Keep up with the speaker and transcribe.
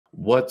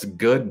What's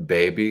good,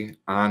 baby?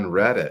 On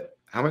Reddit,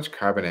 how much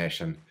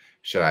carbonation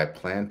should I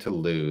plan to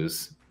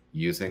lose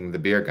using the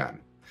beer gun?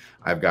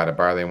 I've got a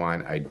barley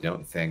wine I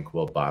don't think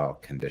will bottle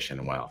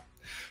condition well.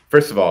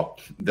 First of all,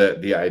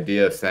 the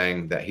idea of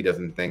saying that he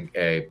doesn't think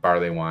a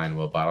barley wine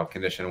will bottle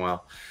condition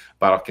well,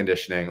 bottle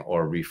conditioning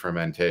or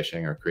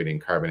re-fermentation or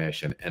creating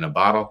carbonation in a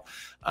bottle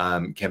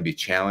can be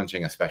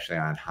challenging, especially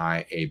on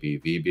high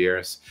ABV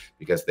beers,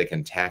 because they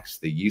can tax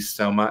the yeast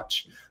so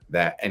much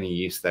that any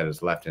yeast that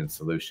is left in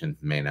solution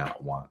may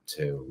not want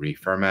to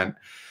re-ferment.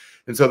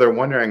 And so they're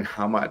wondering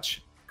how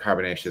much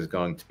carbonation is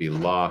going to be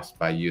lost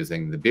by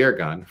using the beer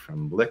gun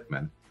from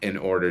Blichmann in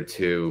order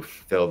to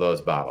fill those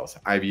bottles.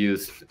 I've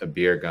used a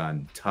beer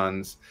gun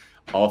tons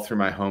all through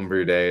my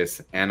homebrew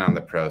days and on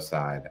the pro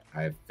side.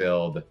 I've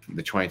filled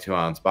the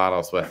 22-ounce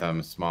bottles with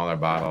them, smaller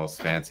bottles,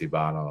 fancy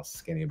bottles,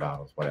 skinny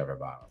bottles, whatever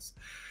bottles.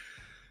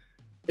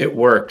 It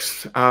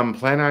works.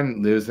 Plan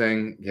on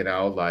losing,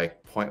 like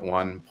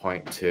 0.1,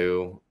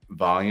 0.2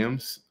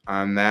 volumes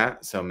on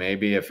that. So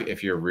maybe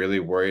if you're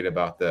really worried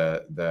about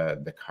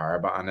the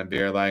carb on a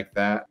beer like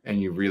that and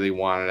you really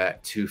want it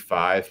at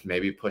 2.5,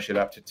 maybe push it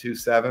up to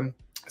 2.7.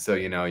 So,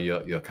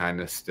 you'll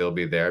kind of still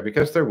be there,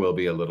 because there will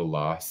be a little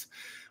loss.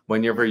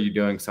 Whenever you're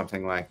doing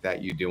something like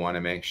that, you do want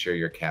to make sure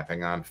you're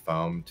capping on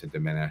foam to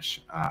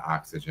diminish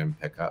oxygen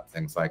pickup,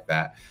 things like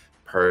that.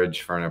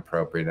 Purge for an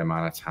appropriate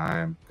amount of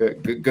time.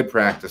 Good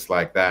practice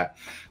like that.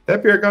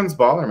 That beer gun's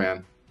baller,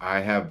 man.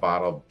 I have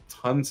bottled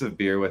tons of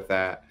beer with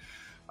that.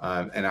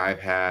 And I've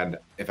had,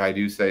 if I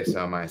do say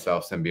so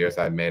myself, some beers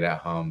I've made at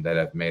home that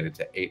have made it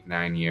to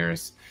 8-9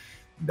 years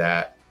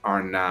that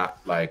are not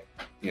like,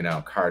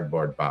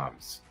 cardboard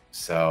bombs.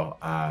 So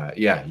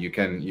yeah, you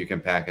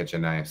can package a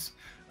nice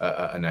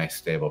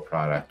stable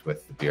product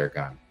with the beer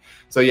gun.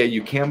 So yeah,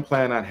 you can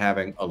plan on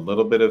having a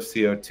little bit of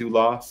CO2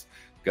 loss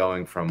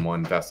going from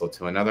one vessel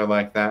to another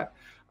like that.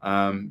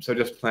 So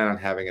just plan on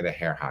having it a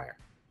hair higher.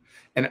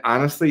 And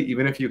honestly,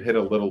 even if you hit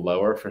a little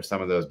lower for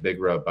some of those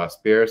big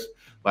robust beers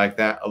like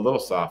that, a little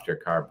softer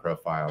carb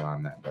profile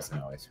on that doesn't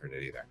always hurt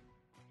it either.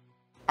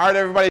 All right,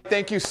 everybody,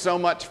 thank you so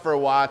much for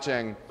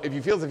watching. If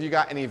you feel as if you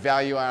got any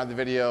value out of the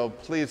video,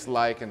 please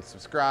like and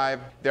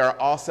subscribe. There are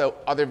also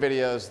other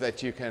videos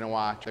that you can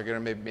watch. They're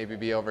gonna maybe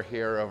be over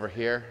here or over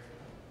here.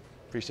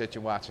 Appreciate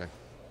you watching.